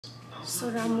So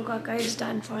Ramu Kaka is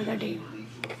done for the day.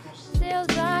 Still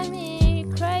drive me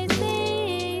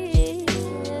crazy.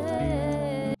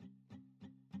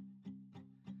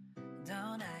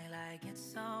 Don't act like it's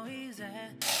so easy.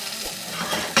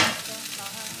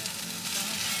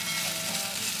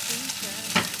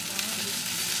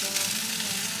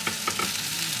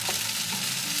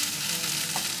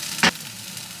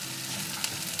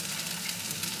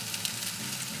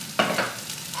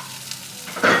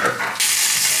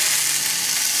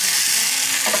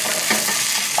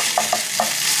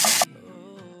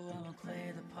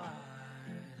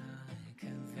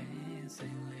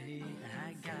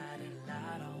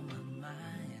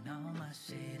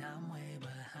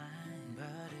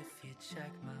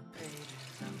 Check my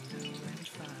pages, I'm doing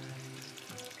fine.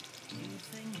 You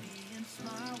think being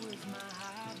smart was my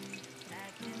hobby,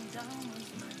 acting dumb was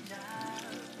my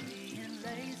job. Being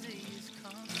lazy is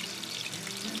comfort,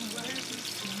 doing work is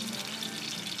too much.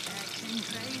 Acting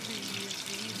crazy is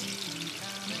easy,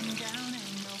 calming down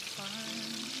ain't no fun.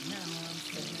 Now I'm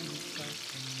feeling stuck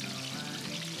and no I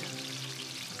ain't done.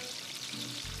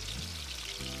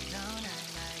 Don't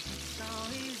act like it's so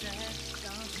easy,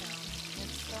 don't tell me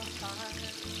it's so hard.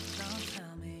 Don't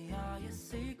tell me all your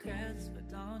secrets, but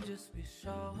don't just be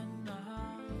showing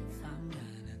off. I'm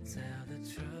gonna tell the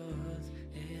truth,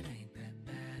 it ain't that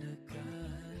bad or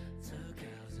good. Took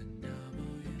L's and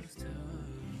W's too.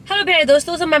 Hello प्यारे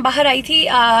दोस्तों, तो मैं बाहर आई थी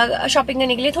shopping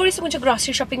करने के लिए। थोड़ी सी मुझे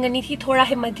ग्रॉसरी शॉपिंग करनी थी, थोड़ा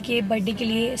हिम्मत के बर्थडे के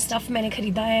लिए स्टफ़ मैंने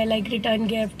ख़रीदा है, like return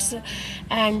gifts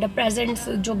and presents.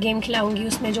 जो गेम खिलाऊंगी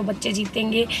उसमें जो बच्चे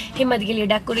जीतेंगे, हिम्मत के लिए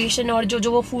डेकोरेशन और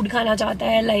जो वो फूड खाना चाहता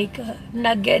है लाइक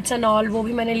नगेट्स एंड ऑल, वो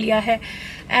भी मैंने लिया है।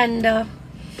 एंड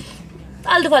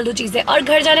आलतू फालतू चीज़ें। और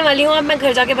घर जाने वाली हूँ, अब मैं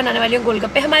घर जाके बनाने वाली हूँ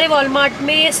गोलगप्पे। हमारे वॉलमार्ट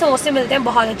में समोसे मिलते हैं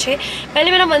बहुत अच्छे।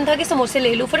 पहले मेरा मन था कि समोसे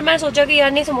ले लूँ, फिर मैंने सोचा कि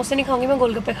यार नहीं, समोसे नहीं खाऊंगी, मैं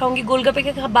गोलगप्पे खाऊंगी। गोलगप्पे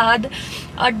के बाद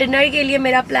डिनर के लिए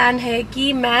मेरा प्लान है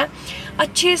कि मैं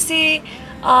अच्छे से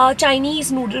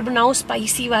चाइनीज़ नूडल बनाऊँ,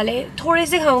 स्पाइसी वाले। थोड़े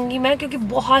से खाऊँगी मैं, क्योंकि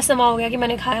बहुत समय हो गया कि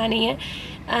मैंने खाया नहीं है।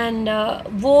 एंड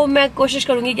वो मैं कोशिश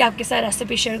करूँगी कि आपके साथ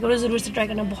रेसिपी शेयर करूँ, ज़रूर से ट्राई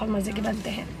करना, बहुत मज़े के बनते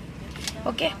हैं।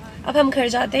 ओके, अब हम घर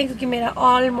जाते हैं क्योंकि मेरा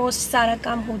ऑलमोस्ट सारा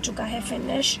काम हो चुका है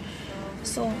फिनिश।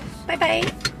 सो बाय बाय।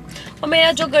 और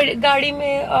मेरा जो गाड़ी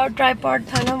में ट्राइपॉड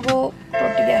था ना, वो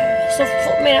टूट गया है।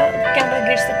 सो मेरा कैमरा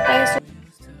गिर सकता है।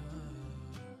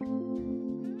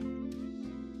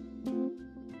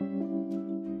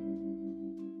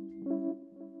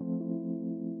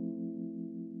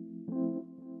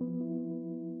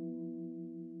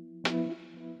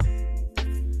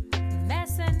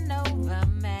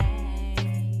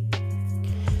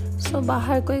 तो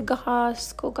बाहर कोई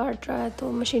घास को काट रहा है, तो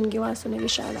मशीन की आवाज़ सुनेगी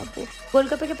शायद आपको।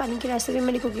 गोलगप्पे के पानी की रेसिपी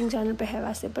मेरी कुकिंग चैनल पे है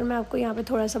वैसे, पर मैं आपको यहाँ पे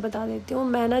थोड़ा सा बता देती हूँ।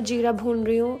 मैं ना जीरा भून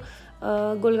रही हूँ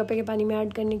गोलगप्पे के पानी में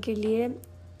ऐड करने के लिए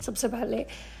सबसे पहले।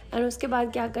 एंड उसके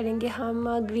बाद क्या करेंगे,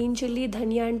 हम ग्रीन चिल्ली,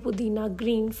 धनिया एंड पुदीना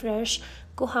ग्रीन फ्रेश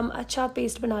को हम अच्छा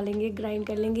पेस्ट बना लेंगे, ग्राइंड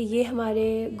कर लेंगे। ये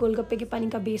हमारे गोलगप्पे के पानी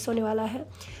का बेस होने वाला है।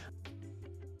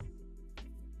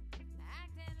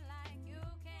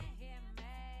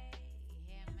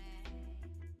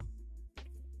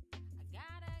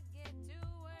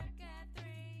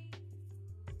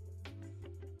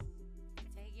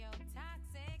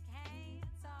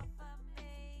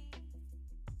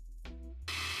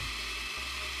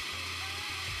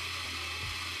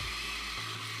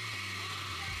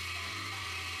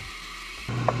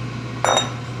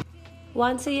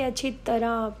 वन से ये अच्छी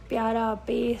तरह प्यारा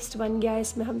पेस्ट बन गया।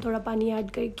 इसमें हम थोड़ा पानी ऐड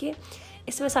करके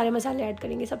इसमें सारे मसाले ऐड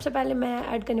करेंगे। सबसे पहले मैं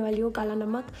ऐड करने वाली हूँ काला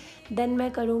नमक, देन मैं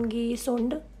करूँगी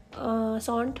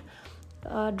सौंठ,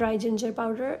 ड्राई जिंजर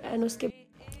पाउडर। एंड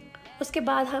उसके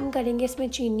बाद हम करेंगे इसमें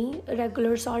चीनी,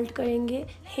 रेगुलर सॉल्ट करेंगे,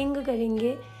 हिंग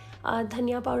करेंगे,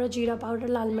 धनिया पाउडर, जीरा पाउडर,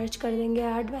 लाल मिर्च कर देंगे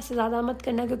ऐड। वैसे ज़्यादा मत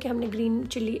करना क्योंकि हमने ग्रीन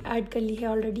चिल्ली ऐड कर ली है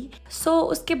ऑलरेडी। सो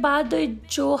उसके बाद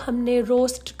जो हमने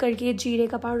रोस्ट करके जीरे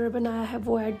का पाउडर बनाया है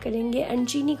वो ऐड करेंगे। एंड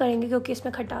चीनी करेंगे क्योंकि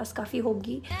इसमें खटास काफ़ी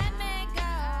होगी।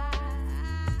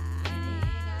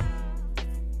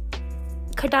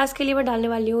 खटास के लिए मैं डालने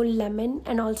वाली हूँ लेमन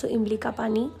एंड ऑल्सो इमली का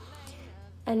पानी।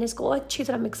 एंड इसको अच्छी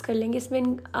तरह मिक्स कर लेंगे। इसमें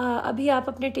अभी आप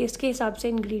अपने टेस्ट के हिसाब से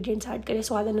इंग्रेडिएंट्स ऐड करें,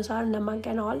 स्वाद अनुसार, नमक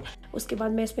एंड ऑल। उसके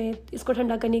बाद मैं इसमें इसको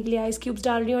ठंडा करने के लिए आइस क्यूब्स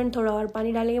डाल रही हूँ एंड थोड़ा और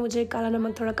पानी डालेंगे। मुझे काला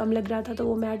नमक थोड़ा कम लग रहा था तो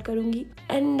वो मैं ऐड करूँगी।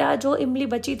 एंड जो इमली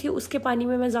बची थी उसके पानी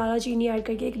में मैं ज़्यादा चीनी ऐड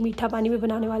करके एक मीठा पानी भी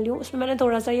बनाने वाली हूँ। उसमें मैंने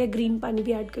थोड़ा सा ये ग्रीन पानी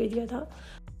भी ऐड कर दिया था।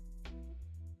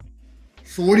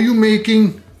 So what are you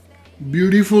making?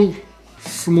 Beautiful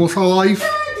samosa life?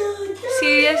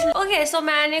 Seriously okay. सो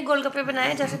मैंने गोलगप्पे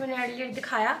बनाए जैसे मैंने अर्लियर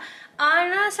दिखाया।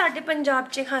 ना साडे पंजाब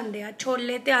च खांदे आ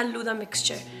छोले ते आलू दा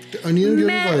मिक्सचर। अनियन क्यों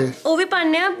नहीं पाए? वो भी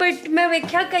पाने आ, बट मैं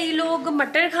वेख्या कई लोग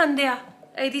मटर खांदे आ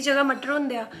ਇਹਦੀ जगह मटर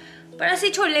होंगे पर असी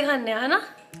छोले खाने है ना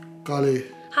काले।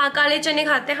 हाँ काले चने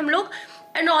खाते हैं हम लोग।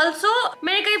 एंड ऑल्सो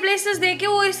मैंने कई प्लेसेस देखे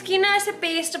वो इसकी ना ऐसे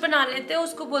पेस्ट बना लेते हैं,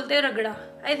 उसको बोलते हैं रगड़ा।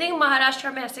 आई थिंक महाराष्ट्र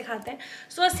में ऐसे खाते हैं।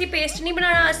 सो असी पेस्ट नहीं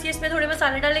बनाना, असी इसमें थोड़े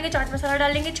मसाले डालेंगे, चाट मसाला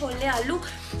डालेंगे, छोले आलू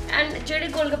एंड जेडे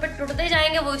गोलगप्पे टूटते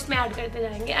जाएंगे वो इसमें ऐड करते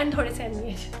जाएंगे एंड थोड़े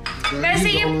सैंडविच। वैसे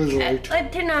ये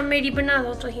इतने ना मेरी बना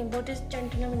दो तो ही बहुत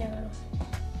चंट ना बनेगा।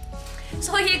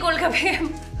 सो ये गोलगप्पे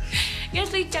यार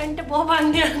तो चंट बहुत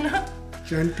बांधते हैं ना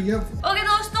चंटिया। ओके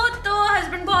दोस्तों, तो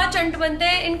हस्बैंड बहुत चंट बनते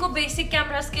हैं, इनको बेसिक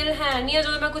कैमरा स्किल है नहीं है।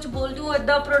 जो मैं कुछ बोल दूं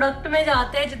इदा प्रोडक्ट में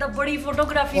जाते हैं जिदा बड़ी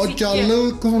फोटोग्राफी और चल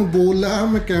कौन बोल रहा है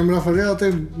मैं कैमरा फड़िया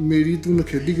ते मेरी तू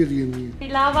नखेदी करी जानी है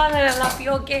इलावा लापी।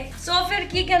 ओके सो फिर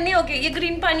की करनी। ओके ये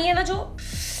ग्रीन पानी है ना जो,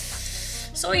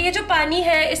 सो ये जो पानी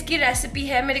है इसकी रेसिपी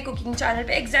है मेरे कुकिंग चैनल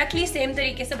पे, एग्जैक्टली सेम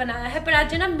तरीके से बनाया है। पर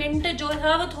आज ना मिंट जो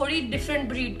था वो थोड़ी डिफरेंट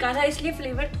ब्रीड का था, इसलिए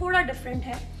फ्लेवर थोड़ा डिफरेंट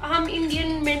है। हम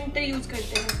इंडियन मिंट यूज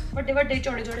करते हैं, बड़े बड़े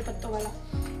चौड़े चौड़े पत्तों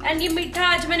वाला। एंड ये मीठा,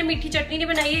 आज मैंने मीठी चटनी नहीं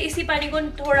बनाई है, इसी पानी को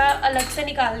थोड़ा अलग से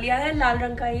निकाल लिया है, लाल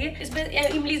रंग का ये। इसमें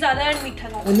इमली ज्यादा है, मीठा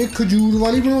ज्यादा। खजूर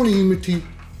वाली बनानी है मिठी।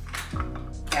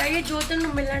 क्या ये जो तेन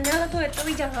मिलन है तो इतना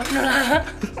भी ज्यादा बना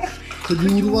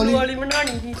खजूर वाली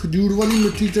बनानी थी। खजूर वाली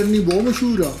मिठी चटनी बहुत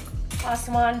मशहूर है।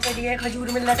 आसमान चढ़िए खजूर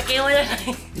में लटके हो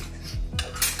जाए।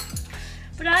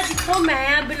 पर आज जिथों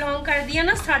मैं बिलोंग कर दिया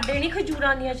ना साडे नहीं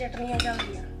खजूरां दी चटनियां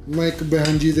चलदियां। मैं एक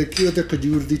बहन जी देखी ते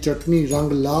खजूर दी चटनी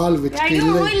रंग लाल विच केले।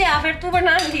 वही ले आ फिर तू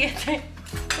बना लिए थे,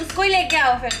 उसको ही लेके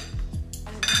आओ फिर।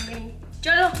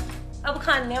 चलो अब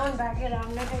खाने हैं बैठ के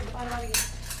आराम से ढेर भर वाली।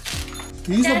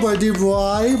 He's a buddy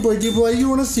boy. Buddy boy, you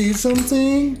wanna see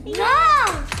something? No.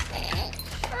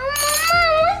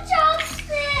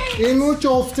 ਇਹਨੂੰ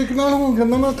ਚੌਪਸਟਿਕ ਨਾਲ ਹੁਣ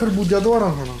ਕਹਿੰਦਾ ਮੈਂ ਖਰਬੂਜਾ ਦੁਆਰਾ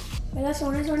ਖਾਣਾ। ਪਹਿਲਾਂ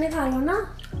ਸੋਹਣੇ ਸੋਹਣੇ ਖਾ ਲਓ ਨਾ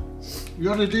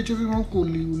ਯਾਰ ਇਹਦੇ ਚ ਵੀ ਹੁਣ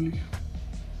ਕੋਲੀ ਕੋਲੀ।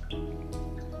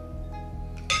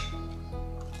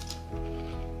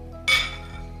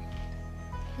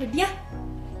 ਵਧੀਆ।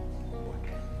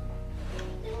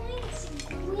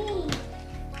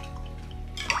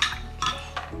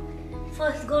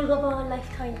 First golgappa of life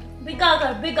time. बिगा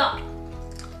कर बिगा।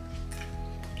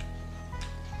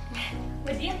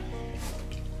 बढ़िया।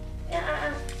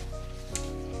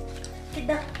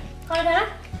 कितना और करा?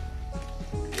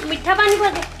 मीठा पानी पा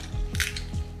दे।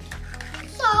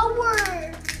 Sour।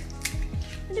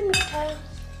 अरे मीठा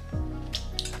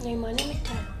नहीं माने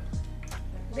मीठा।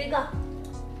 बिगा।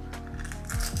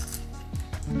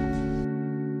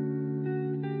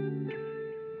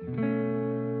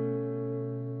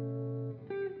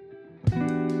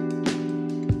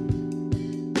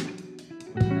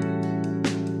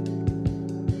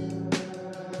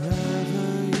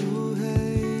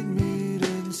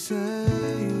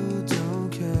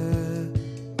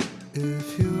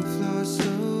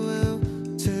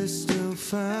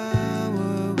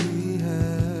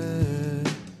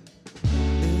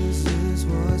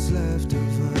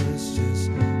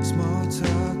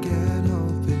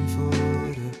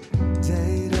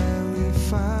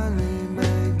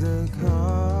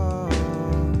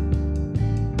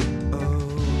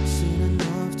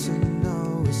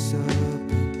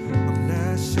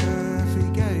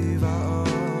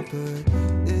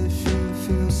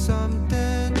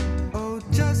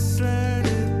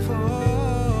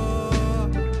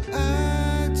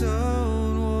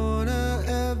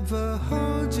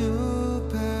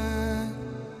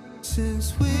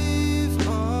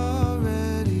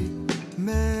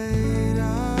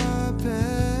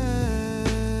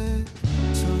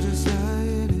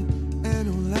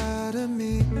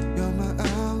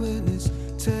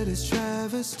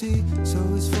 So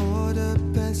it's for the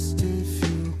best if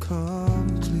you come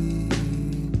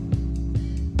clean.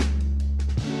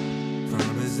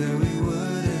 Promise that we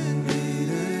wouldn't be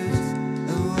this,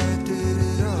 and why did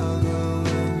it all go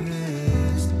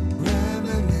amiss?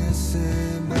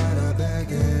 Reminiscing about our back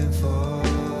and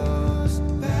forth,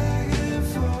 back and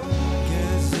forth.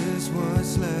 Guess it's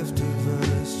what's left of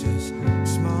us, just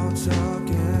small talk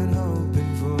and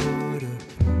hoping for the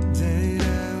day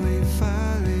that we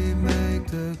finally make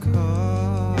the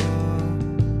call.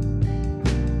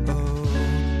 Oh,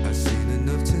 I've seen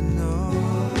enough to know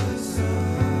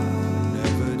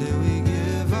never did we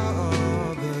give our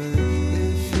all. But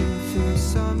if you feel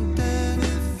something,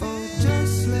 oh,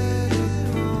 just let it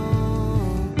go.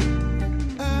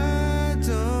 I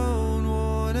don't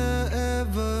wanna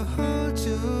ever hold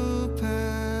you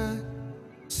back,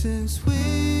 since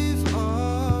we've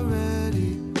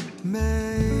already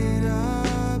made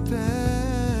our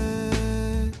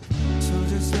bed. So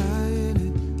just lie in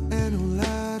it and don't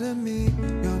lie to me.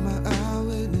 You're my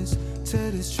eyewitness to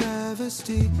this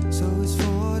travesty. So it's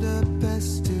for the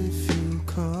best if you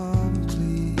come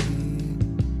clean.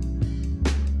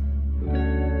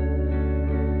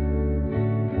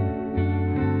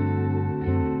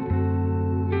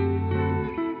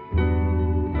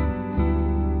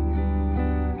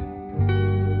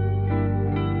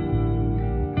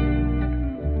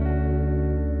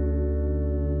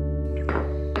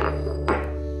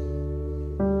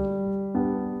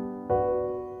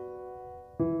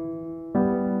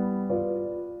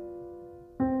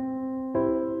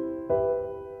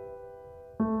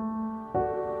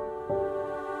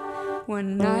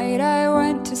 One night I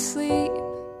went to sleep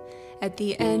at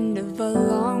the end of a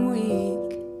long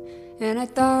week, and I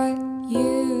thought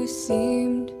you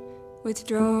seemed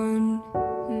withdrawn.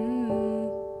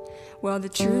 Well, the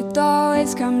truth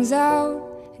always comes out.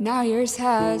 Now yours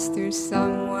has through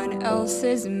someone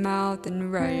else's mouth,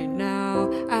 and right now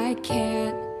I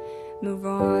can't move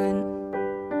on.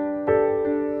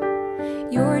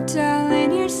 You're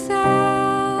telling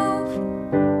yourself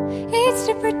it's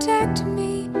to protect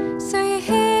me, so you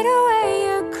hid away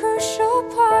a crucial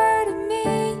part of me.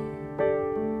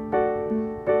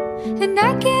 And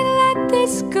I can't let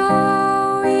this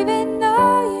go, even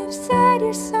though you've said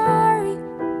you're sorry,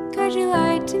 'cause you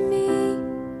lied to me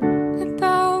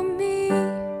about me.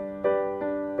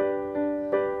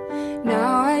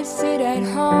 Now I sit at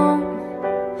home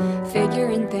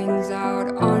figuring things out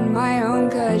on my own,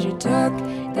 'cause you took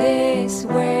this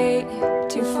way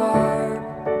too far.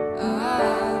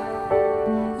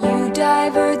 You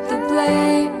divert the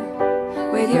blame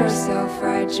with your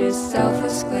self-righteous,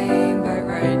 selfless claim, but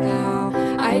right now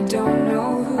I don't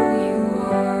know who you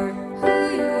are.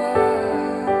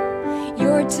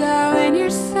 You're telling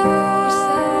yourself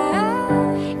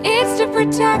it's to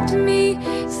protect me,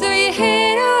 so you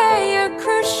hid away a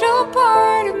crucial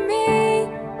part of me.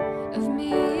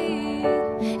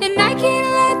 And I can't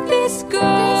let this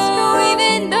go,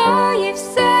 even though you've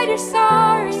said you're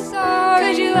sorry,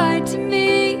 'cause you lied to me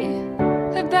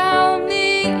about me.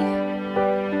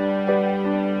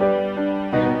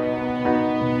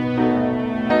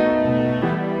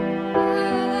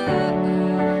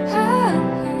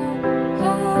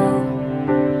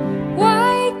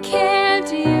 Why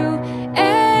can't you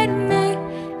admit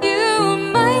you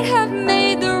might have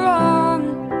made the wrong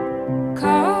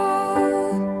call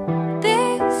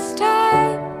this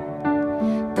time?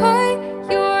 Put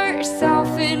yourself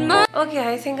in my... Okay,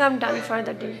 I think I'm done for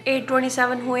the day.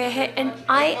 8:27 हुए हैं and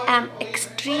I am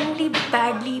extremely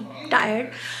badly tired.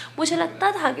 मुझे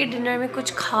लगता था कि dinner में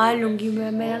कुछ खा लूँगी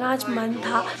मैं, मेरा ना आज मन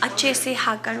था अच्छे से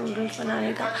हाक्का नूडल्स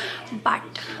बनाने का,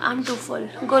 but I am to full.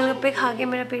 गोलगप्पे खा के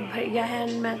मेरा पेट भर गया है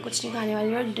एंड मैं कुछ नहीं खाने वाली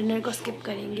हूँ और डिनर को स्किप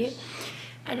करेंगे.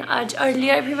 एंड आज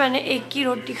अर्लियर भी मैंने एक की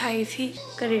रोटी खाई थी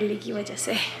करेले की वजह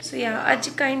से. सो या आज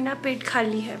काइंड ना पेट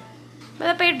खाली है,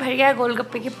 मतलब पेट भर गया है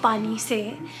गोलगप्पे के पानी से,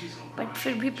 बट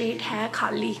फिर भी पेट है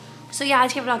खाली. सो ये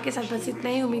आज के ब्लॉग के साथ बस इतना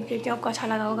ही. उम्मीद करती हूँ आपको अच्छा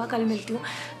लगा होगा. कल मिलती हूँ.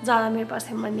 ज़्यादा मेरे पास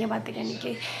हिम्मत नहीं है बातें करने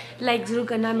के. लाइक ज़रूर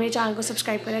करना, मेरे चैनल को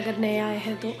सब्सक्राइब करें अगर नए आए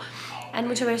हैं तो. एंड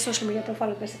मुझे मेरे सोशल मीडिया पर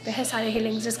फॉलो कर सकते हैं, सारे ही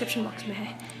लिंक्स डिस्क्रिप्शन बॉक्स में है.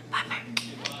 Bye bye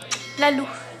Lalu.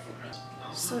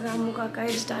 सो रामू काका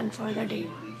is done for the day.